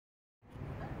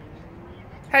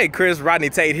Hey Chris, Rodney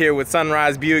Tate here with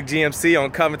Sunrise Buick GMC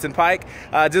on Covington Pike.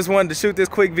 Just wanted to shoot this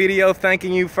quick video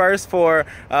thanking you first for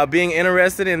being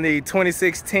interested in the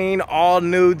 2016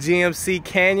 all-new GMC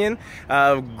Canyon.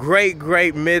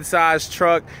 Great mid-size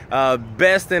truck,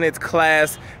 best in its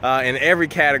class in every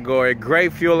category.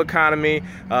 Great fuel economy,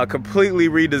 completely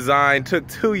redesigned. Took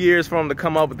 2 years for them to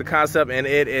come up with the concept, and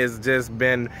it has just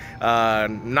been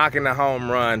knocking the home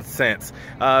run since.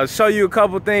 Show you a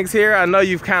couple things here. I know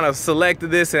you've kind of selected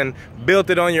this and built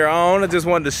it on your own. I just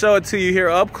wanted to show it to you here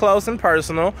up close and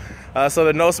personal, so there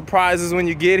are no surprises when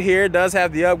you get here. It does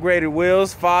have the upgraded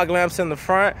wheels, fog lamps in the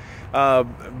front,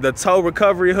 the tow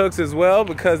recovery hooks as well,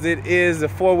 because it is a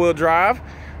four-wheel drive,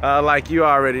 like you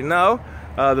already know.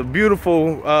 The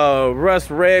beautiful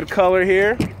rust red color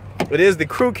here. It is the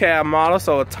crew cab model,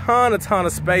 so a ton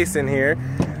of space in here.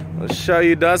 I'll show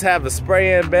you. It does have the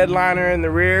spray-in bed liner in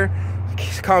the rear.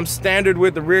 Comes standard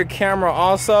with the rear camera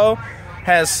also.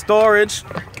 Has storage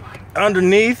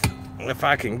underneath. If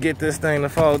I can get this thing to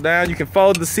fold down, you can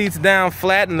fold the seats down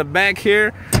flat in the back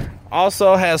here.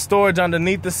 Also has storage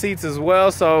underneath the seats as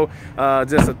well, so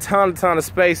just a ton of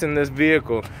space in this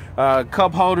vehicle.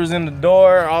 Cup holders in the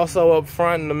door, also up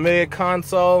front in the mid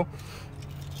console.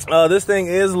 This thing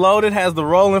is loaded, has the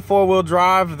rolling four-wheel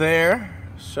drive there.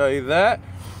 Show you that.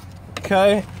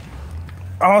 Okay.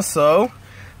 Also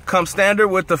comes standard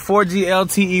with the 4G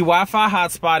LTE Wi-Fi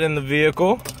hotspot in the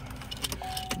vehicle.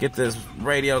 Get this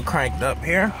radio cranked up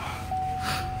here.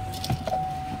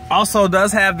 Also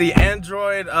does have the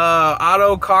Android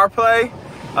Auto CarPlay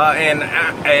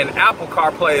and Apple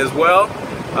CarPlay as well.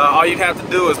 All you have to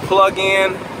do is plug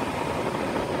in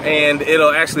and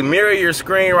it'll actually mirror your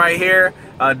screen right here.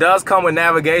 Does come with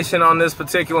navigation on this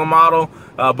particular model,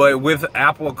 but with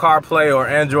Apple CarPlay or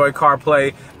Android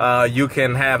CarPlay, you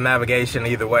can have navigation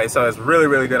either way. So it's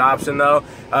really good option though.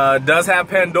 Does have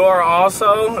Pandora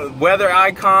also, weather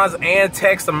icons, and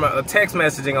text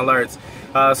messaging alerts.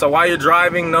 So while you're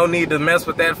driving, no need to mess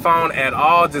with that phone at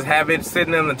all. Just have it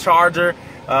sitting in the charger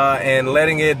and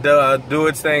letting it do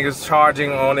its thing. It's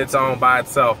charging on its own by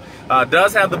itself.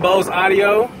 Does have the Bose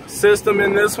audio system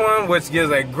in this one, which gives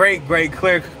a great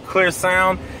clear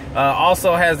sound.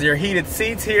 Also has your heated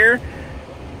seats here,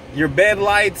 your bed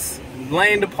lights,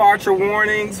 lane departure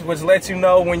warnings, which lets you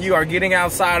know when you are getting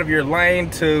outside of your lane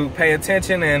to pay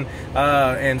attention and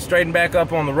straighten back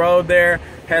up on the road there.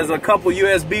 Has a couple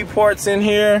USB ports in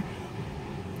here,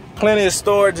 plenty of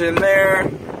storage in there.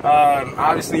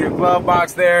 Obviously your glove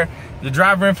box there. The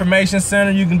driver information center,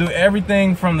 you can do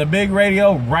everything from the big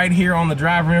radio right here on the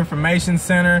driver information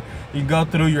center. You can go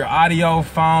through your audio,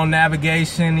 phone,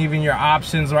 navigation, even your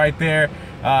options right there.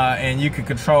 And you can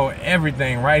control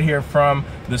everything right here from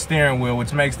the steering wheel,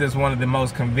 which makes this one of the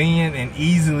most convenient and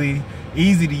easy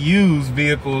to use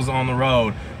vehicles on the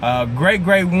road. Great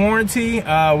warranty.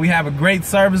 We have a great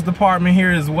service department here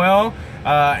as well.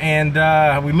 And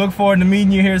we look forward to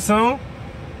meeting you here soon.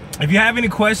 If you have any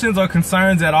questions or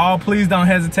concerns at all, please don't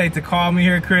hesitate to call me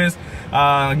here, Chris.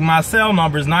 My cell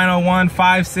number is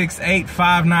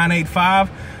 901-568-5985.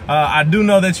 I do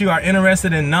know that you are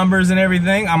interested in numbers and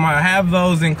everything. I'm going to have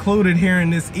those included here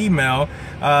in this email.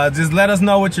 Just let us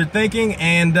know what you're thinking,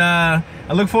 and I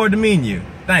look forward to meeting you.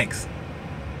 Thanks.